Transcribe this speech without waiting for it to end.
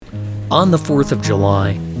On the 4th of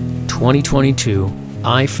July, 2022,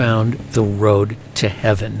 I found the road to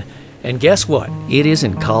heaven. And guess what? It is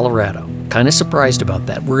in Colorado. Kind of surprised about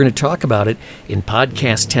that. We're going to talk about it in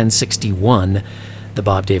podcast 1061, the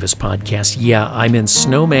Bob Davis podcast. Yeah, I'm in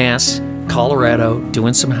Snowmass, Colorado,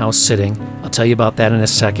 doing some house sitting. I'll tell you about that in a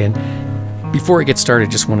second. Before I get started,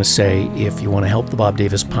 I just want to say, if you want to help the Bob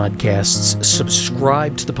Davis podcasts,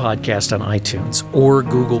 subscribe to the podcast on iTunes or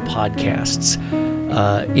Google Podcasts.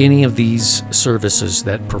 Any of these services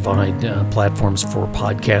that provide platforms for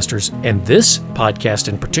podcasters, and this podcast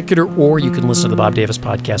in particular, or you can listen to the Bob Davis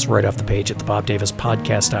podcast right off the page at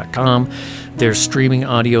thebobdavispodcast.com. There's streaming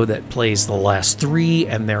audio that plays the last 3,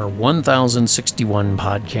 and there are 1,061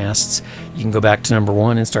 podcasts. You can go back to number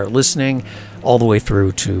 1 and start listening all the way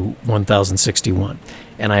through to 1,061.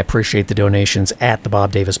 And I appreciate the donations at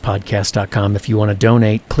thebobdavispodcast.com. If you want to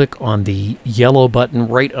donate, click on the yellow button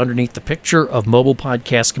right underneath the picture of Mobile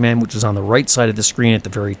Podcast Command, which is on the right side of the screen at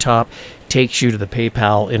the very top. Takes you to the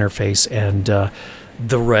PayPal interface, and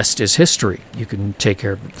the rest is history. You can take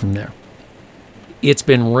care of it from there. It's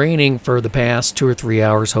been raining for the past 2 or 3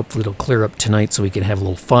 hours. Hopefully it'll clear up tonight so we can have a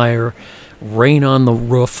little fire. Rain on the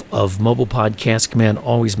roof of Mobile Podcast Command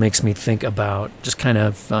always makes me think about just kind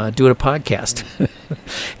of doing a podcast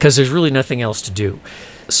because there's really nothing else to do.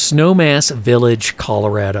 Snowmass Village,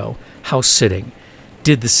 Colorado, house sitting.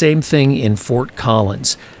 Did the same thing in Fort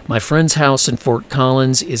Collins. My friend's house in Fort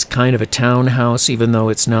Collins is kind of a townhouse, even though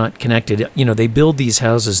it's not connected. You know, they build these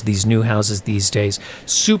houses, these new houses these days,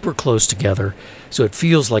 super close together, so it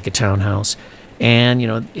feels like a townhouse. And, you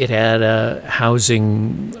know, it had a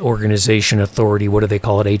housing organization authority, what do they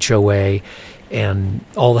call it, HOA, and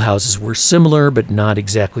all the houses were similar but not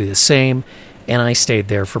exactly the same. And I stayed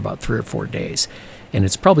there for about 3 or 4 days. And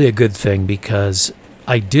it's probably a good thing because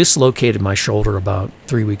I dislocated my shoulder about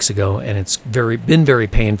 3 weeks ago, and it's been very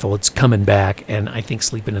painful. It's coming back, and I think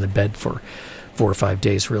sleeping in the bed for 4 or 5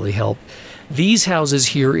 days really helped. These houses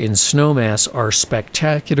here in Snowmass are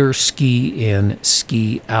spectacular ski-in,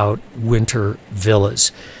 ski-out winter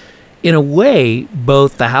villas. In a way,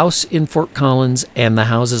 both the house in Fort Collins and the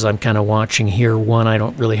houses I'm kind of watching here, one I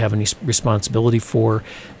don't really have any responsibility for,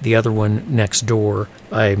 the other one next door,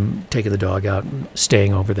 I'm taking the dog out and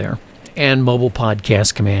staying over there. And Mobile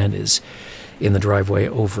Podcast Command is in the driveway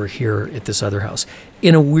over here at this other house.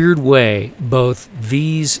 In a weird way, both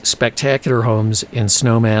these spectacular homes in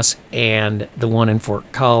Snowmass and the one in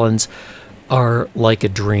Fort Collins are like a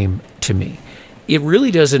dream to me. It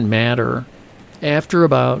really doesn't matter after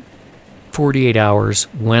about 48 hours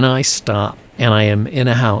when I stop and I am in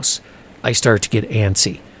a house, I start to get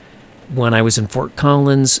antsy. When I was in Fort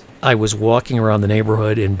Collins, I was walking around the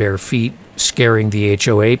neighborhood in bare feet, scaring the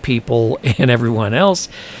HOA people and everyone else,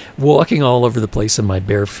 walking all over the place in my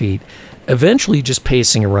bare feet, eventually just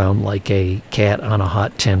pacing around like a cat on a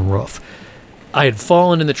hot tin roof. I had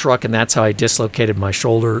fallen in the truck, and that's how I dislocated my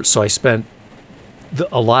shoulder, so I spent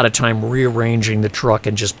a lot of time rearranging the truck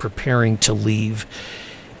and just preparing to leave.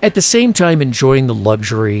 At the same time, enjoying the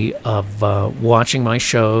luxury of watching my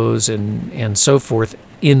shows and so forth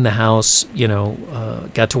in the house. You know,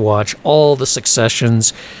 got to watch all the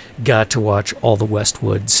Successions, got to watch all the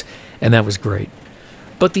Westwoods, and that was great.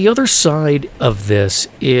 But the other side of this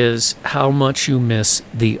is how much you miss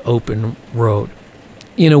the open road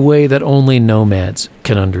in a way that only nomads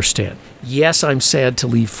can understand. Yes, I'm sad to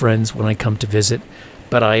leave friends when I come to visit,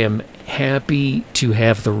 but I am happy to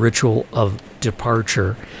have the ritual of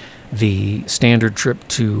departure, the standard trip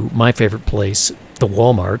to my favorite place, the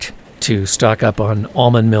Walmart, to stock up on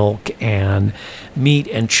almond milk and meat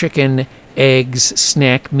and chicken, eggs,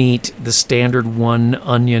 snack meat, the standard one,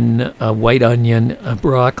 onion, white onion,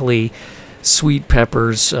 broccoli, sweet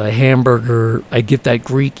peppers, hamburger. I get that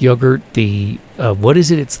Greek yogurt, the, what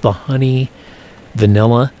is it? It's the honey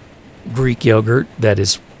vanilla Greek yogurt that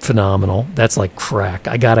is phenomenal. That's like crack.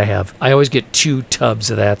 I always get 2 tubs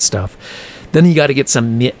of that stuff. Then you got to get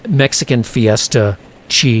some Mexican Fiesta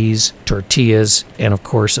cheese, tortillas, and of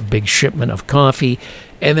course a big shipment of coffee,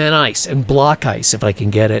 and then ice, and block ice if I can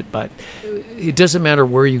get it. But it doesn't matter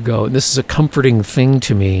where you go, and this is a comforting thing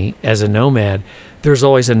to me as a nomad. There's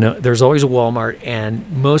always a Walmart,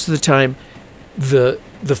 and most of the time the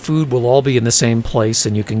food will all be in the same place,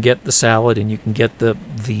 and you can get the salad, and you can get the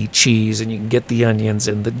cheese, and you can get the onions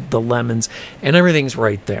and the lemons, and everything's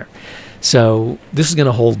right there. So this is going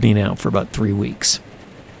to hold me now for about 3 weeks.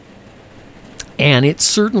 And it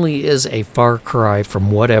certainly is a far cry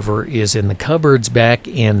from whatever is in the cupboards back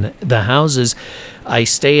in the houses I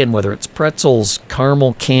stay in, whether it's pretzels,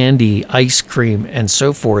 caramel candy, ice cream, and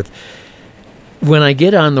so forth. when I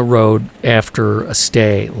get on the road after a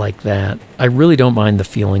stay like that, I really don't mind the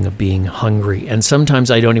feeling of being hungry. And sometimes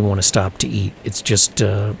I don't even want to stop to eat. It's just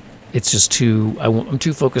too, I'm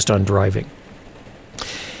too focused on driving.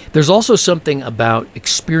 There's also something about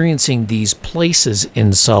experiencing these places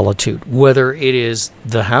in solitude, whether it is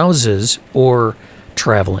the houses or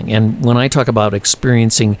traveling. And when I talk about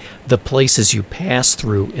experiencing the places you pass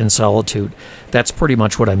through in solitude, that's pretty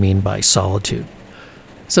much what I mean by solitude.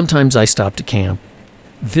 Sometimes I stop to camp.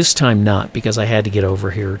 This time not, because I had to get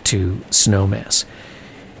over here to Snowmass.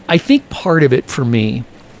 I think part of it for me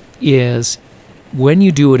is when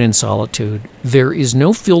you do it in solitude, there is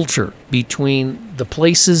no filter between the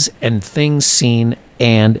places and things seen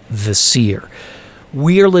and the seer.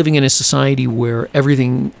 We are living in a society where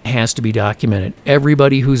everything has to be documented.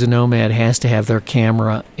 Everybody who's a nomad has to have their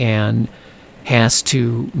camera and has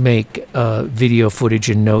to make video footage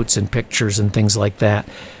and notes and pictures and things like that.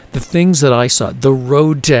 The things that I saw, the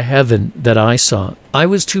road to heaven that I saw, I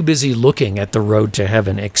was too busy looking at the road to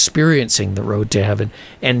heaven, experiencing the road to heaven,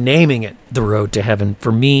 and naming it the road to heaven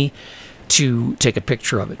for me to take a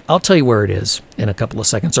picture of it. I'll tell you where it is in a couple of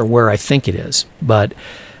seconds, or where I think it is. But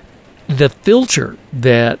the filter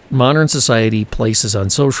that modern society places on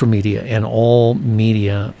social media and all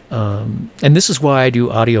media, and this is why I do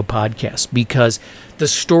audio podcasts, because the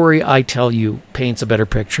story I tell you paints a better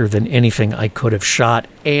picture than anything I could have shot.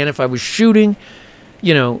 And if I was shooting,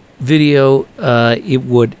 video, it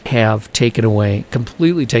would have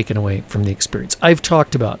completely taken away from the experience. I've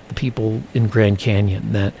talked about the people in Grand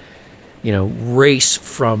Canyon that race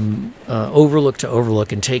from overlook to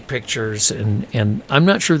overlook and take pictures, and I'm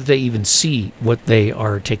not sure that they even see what they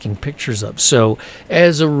are taking pictures of. So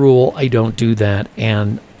as a rule, I don't do that,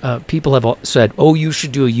 and people have said, oh, you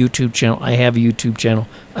should do a YouTube channel. I have a YouTube channel.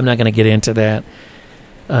 I'm not going to get into that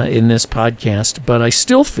in this podcast, but I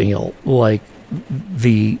still feel like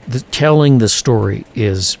the telling the story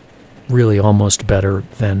is really almost better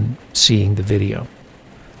than seeing the video.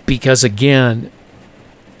 Because again,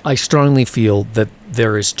 I strongly feel that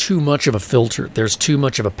there is too much of a filter. There's too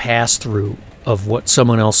much of a pass-through of what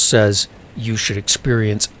someone else says you should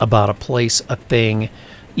experience about a place, a thing,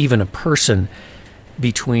 even a person,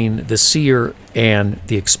 between the seer and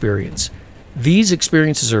the experience. These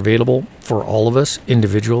experiences are available for all of us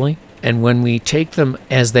individually, and when we take them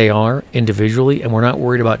as they are individually, and we're not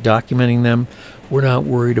worried about documenting them, we're not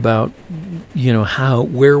worried about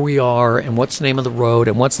where we are and what's the name of the road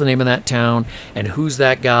and what's the name of that town and who's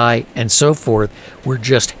that guy and so forth. We're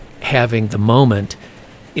just having the moment.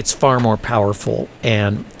 It's far more powerful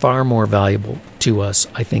and far more valuable to us,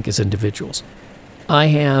 I think, as individuals. I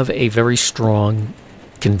have a very strong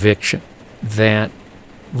conviction that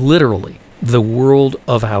literally the world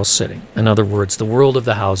of house sitting, in other words, the world of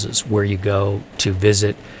the houses where you go to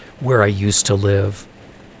visit where I used to live,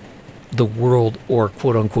 the world, or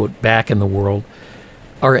quote unquote back in the world,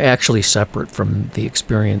 are actually separate from the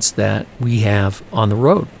experience that we have on the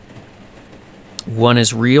road. One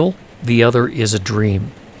is real, the other is a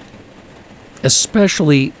dream.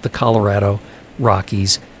 Especially the Colorado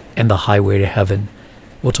Rockies and the highway to heaven.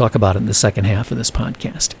 We'll talk about it in the second half of this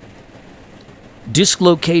podcast.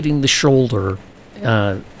 Dislocating the shoulder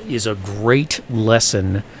is a great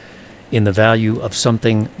lesson in the value of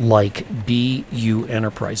something like BU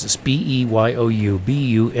Enterprises, BEYOU,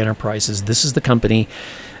 BU Enterprises. This is the company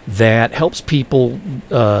that helps people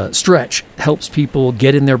stretch, helps people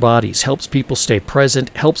get in their bodies, helps people stay present,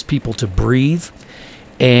 helps people to breathe,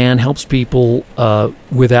 and helps people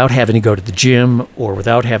without having to go to the gym or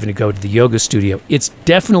without having to go to the yoga studio. It's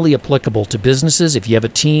definitely applicable to businesses. If you have a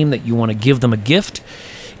team that you want to give them a gift,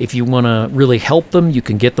 if you want to really help them, you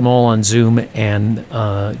can get them all on Zoom, and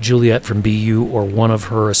Juliet from BU or one of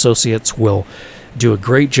her associates will do a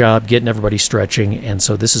great job getting everybody stretching. And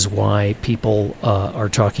so this is why people are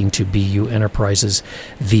talking to BU Enterprises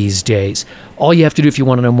these days. All you have to do if you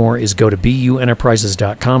want to know more is go to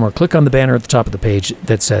buenterprises.com or click on the banner at the top of the page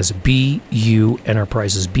that says BU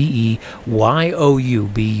Enterprises,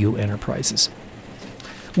 BEYOU, BU Enterprises.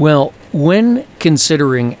 Well, when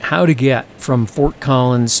considering how to get from Fort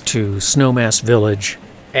Collins to Snowmass Village,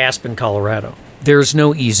 Aspen, Colorado, there's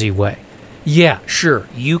no easy way. Yeah, sure,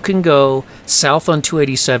 you can go south on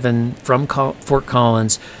 287 from Fort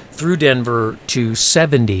Collins through Denver to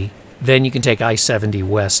 70, then you can take I-70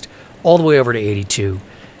 west all the way over to 82,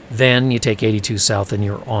 then you take 82 south and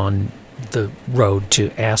you're on the road to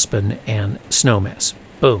Aspen and Snowmass.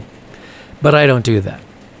 Boom. But I don't do that.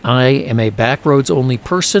 I am a backroads-only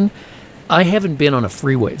person. I haven't been on a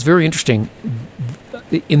freeway. It's very interesting.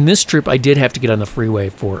 In this trip, I did have to get on the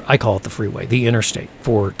freeway I call it the freeway, the interstate,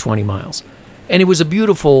 for 20 miles. And it was a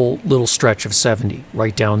beautiful little stretch of 70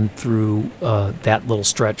 right down through that little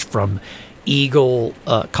stretch from Eagle,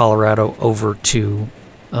 Colorado, over to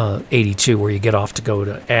 82, where you get off to go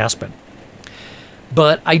to Aspen.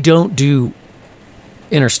 But I don't do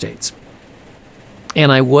interstates.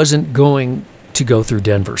 And I wasn't going to go through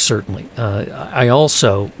Denver, certainly. I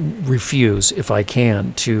also refuse, if I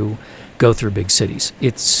can, to go through big cities.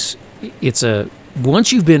 It's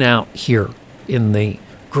once you've been out here in the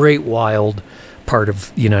great wild part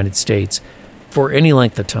of the United States for any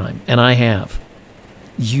length of time, and I have,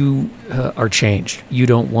 you are changed. You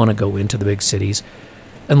don't want to go into the big cities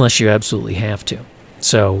unless you absolutely have to.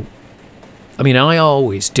 So, I mean, I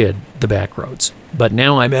always did the back roads, but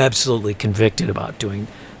now I'm absolutely convicted about doing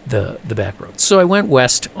the back roads. So I went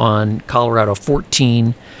west on Colorado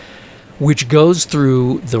 14, which goes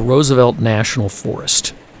through the Roosevelt National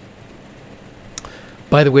Forest.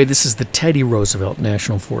 By the way, this is the Teddy Roosevelt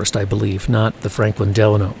National Forest, I believe, not the Franklin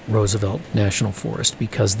Delano Roosevelt National Forest,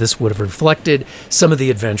 because this would have reflected some of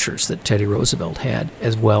the adventures that Teddy Roosevelt had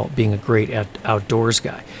as well, being a great outdoors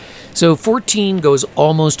guy. So 14 goes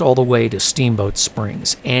almost all the way to Steamboat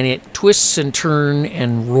Springs, and it twists and turns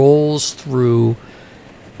and rolls through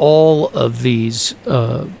all of these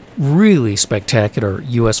really spectacular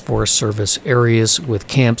U.S. Forest Service areas with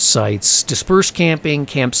campsites, dispersed camping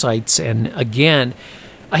campsites, and again,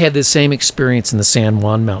 I had the same experience in the San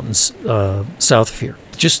Juan Mountains south of here.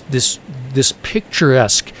 Just this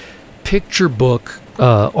picturesque picture book,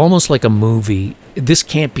 almost like a movie. This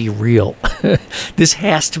can't be real. This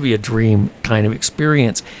has to be a dream kind of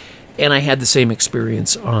experience. And I had the same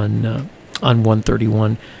experience on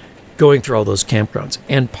 131, going through all those campgrounds.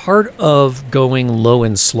 And part of going low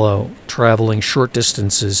and slow, traveling short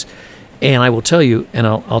distances, and I will tell you, and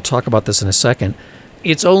I'll talk about this in a second,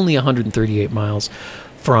 it's only 138 miles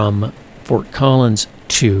from Fort Collins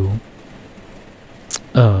to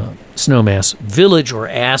Snowmass Village or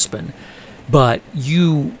Aspen, but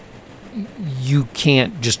you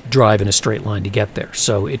can't just drive in a straight line to get there.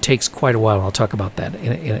 So it takes quite a while. I'll talk about that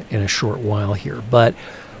in a short while here. But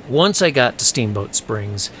once I got to Steamboat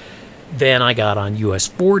Springs, then I got on US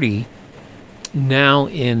 40, now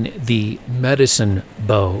in the Medicine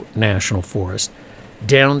Bow National Forest,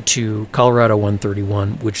 down to Colorado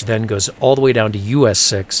 131, which then goes all the way down to US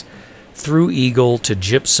 6, through Eagle to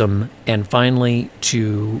Gypsum, and finally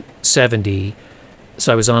to 70.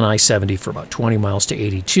 So I was on I-70 for about 20 miles to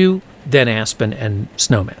 82, then Aspen and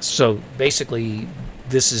Snowmass. So basically,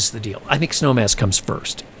 this is the deal. I think Snowmass comes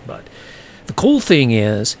first. But the cool thing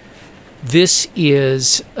is, this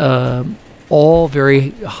is all very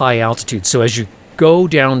high altitude. So as you go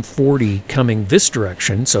down 40 coming this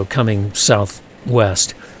direction, so coming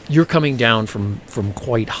southwest, you're coming down from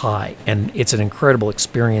quite high, and it's an incredible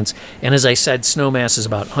experience. And as I said, Snowmass is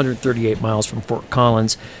about 138 miles from Fort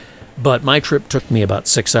Collins, but my trip took me about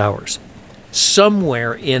 6 hours.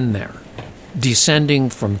 Somewhere in there, descending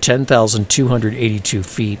from 10,282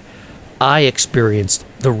 feet, I experienced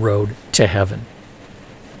the road to heaven.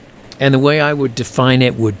 And the way I would define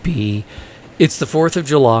it would be, it's the 4th of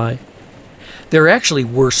July. There actually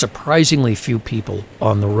were surprisingly few people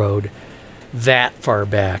on the road that far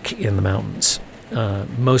back in the mountains.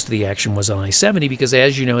 Most of the action was on I-70 because,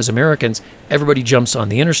 as you know, as Americans, everybody jumps on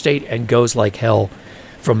the interstate and goes like hell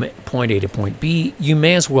from point A to point B. You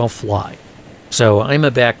may as well fly. So I'm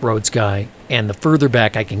a back roads guy, and the further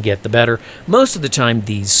back I can get, the better. Most of the time,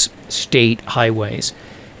 these state highways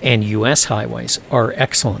and U.S. highways are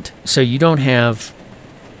excellent. So you don't have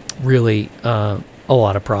really a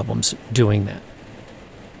lot of problems doing that.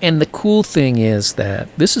 And the cool thing is that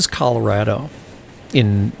this is Colorado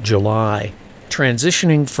in July,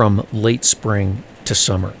 transitioning from late spring to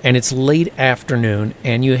summer. And it's late afternoon,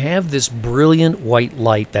 and you have this brilliant white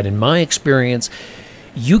light that, in my experience,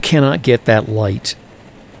 you cannot get that light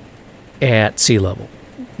at sea level.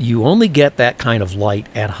 You only get that kind of light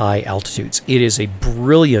at high altitudes. It is a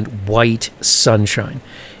brilliant white sunshine,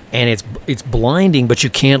 and it's blinding, but you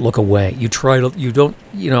can't look away.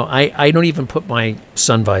 I don't even put my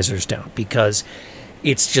sun visors down because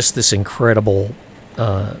it's just this incredible,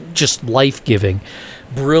 just life-giving,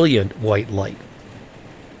 brilliant white light.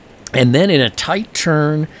 And then in a tight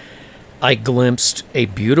turn, I glimpsed a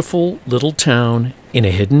beautiful little town in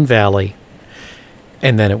a hidden valley,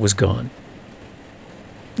 and then it was gone.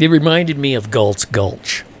 It reminded me of Galt's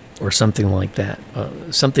Gulch or something like that,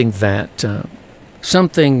 something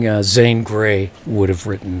Zane Grey would have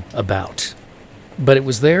written about. But it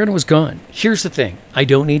was there and it was gone. Here's the thing. I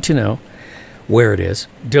don't need to know where it is.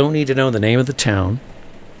 Don't need to know the name of the town.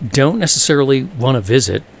 Don't necessarily want to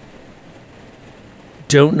visit.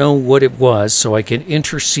 don't know what it was, so I can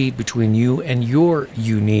intercede between you and your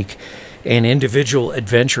unique and individual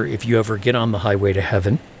adventure if you ever get on the highway to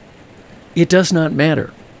heaven. It does not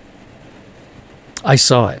matter. I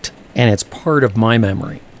saw it, and it's part of my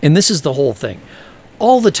memory. And this is the whole thing.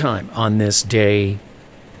 All the time on this day,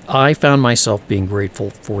 I found myself being grateful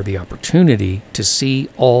for the opportunity to see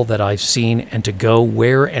all that I've seen and to go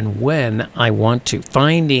where and when I want to.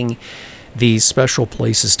 Finding these special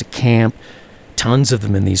places to camp, tons of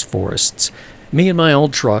them in these forests. Me and my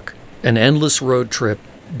old truck, an endless road trip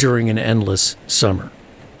during an endless summer.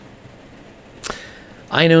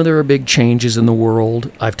 I know there are big changes in the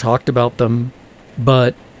world. I've talked about them,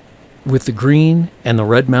 but with the green and the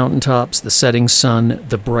red mountaintops, the setting sun,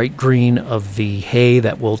 the bright green of the hay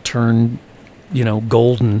that will turn,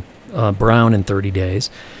 golden brown in 30 days,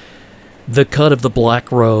 the cut of the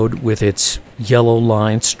black road with its yellow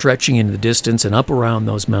line stretching into the distance and up around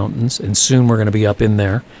those mountains, and soon we're going to be up in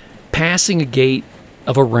there, passing a gate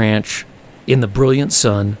of a ranch in the brilliant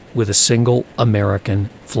sun with a single American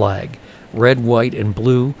flag. Red, white, and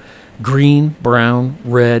blue, green, brown,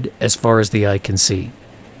 red, as far as the eye can see.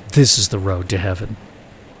 This is the road to heaven.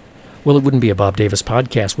 Well, it wouldn't be a Bob Davis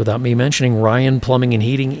podcast without me mentioning Ryan Plumbing and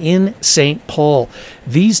Heating in St. Paul.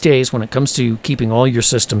 These days, when it comes to keeping all your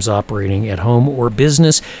systems operating at home or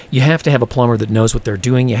business, you have to have a plumber that knows what they're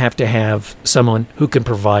doing. You have to have someone who can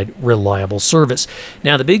provide reliable service.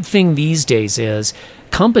 Now, the big thing these days is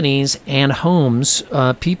companies and homes,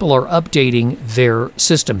 people are updating their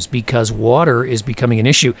systems because water is becoming an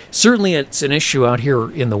issue. Certainly it's an issue out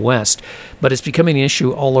here in the West, but it's becoming an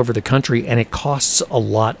issue all over the country, and it costs a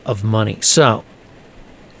lot of money. So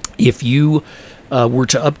if you were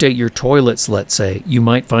to update your toilets, let's say, you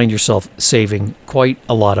might find yourself saving quite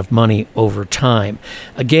a lot of money over time.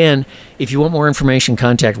 Again, if you want more information,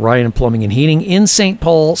 contact Ryan Plumbing and Heating in St.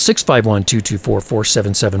 Paul,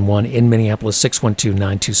 651-224-4771, in Minneapolis,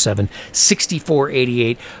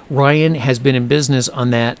 612-927-6488. Ryan has been in business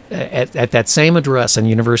on that at that same address on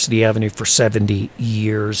University Avenue for 70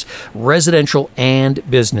 years. Residential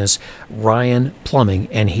and business, Ryan Plumbing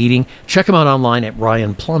and Heating. Check him out online at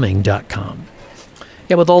ryanplumbing.com.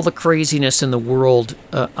 Yeah, with all the craziness in the world,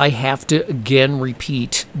 I have to again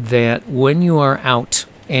repeat that when you are out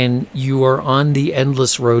and you are on the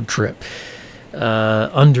endless road trip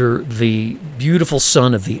under the beautiful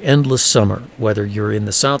sun of the endless summer, whether you're in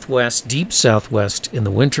the Southwest, deep Southwest in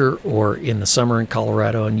the winter, or in the summer in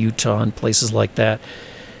Colorado and Utah and places like that,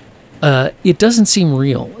 it doesn't seem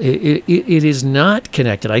real. It is not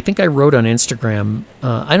connected. I think I wrote on Instagram,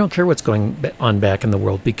 I don't care what's going on back in the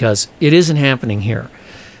world because it isn't happening here.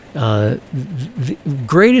 The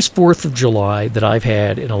greatest 4th of July that I've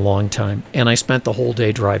had in a long time, and I spent the whole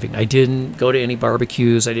day driving. I didn't go to any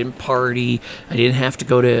barbecues. I didn't party. I didn't have to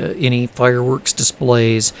go to any fireworks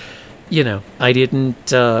displays. I didn't,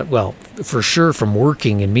 for sure from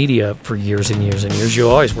working in media for years and years and years, you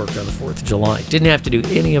always worked on the 4th of July. Didn't have to do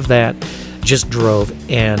any of that. Just drove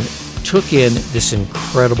and took in this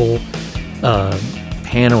incredible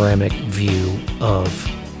panoramic view of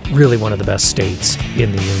really one of the best states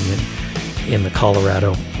in the Union, in the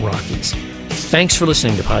Colorado Rockies. Thanks for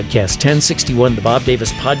listening to Podcast 1061, the Bob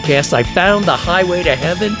Davis Podcast. I found the highway to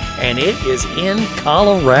heaven, and it is in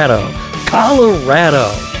Colorado.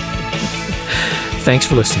 Colorado! Thanks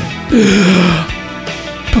for listening.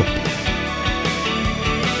 Poop.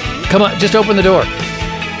 Come on, just open the door.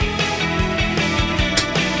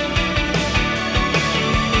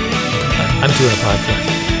 I'm doing a podcast.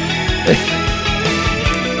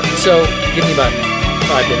 So, give me about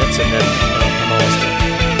 5 minutes and then I'm almost done.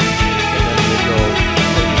 And then we'll go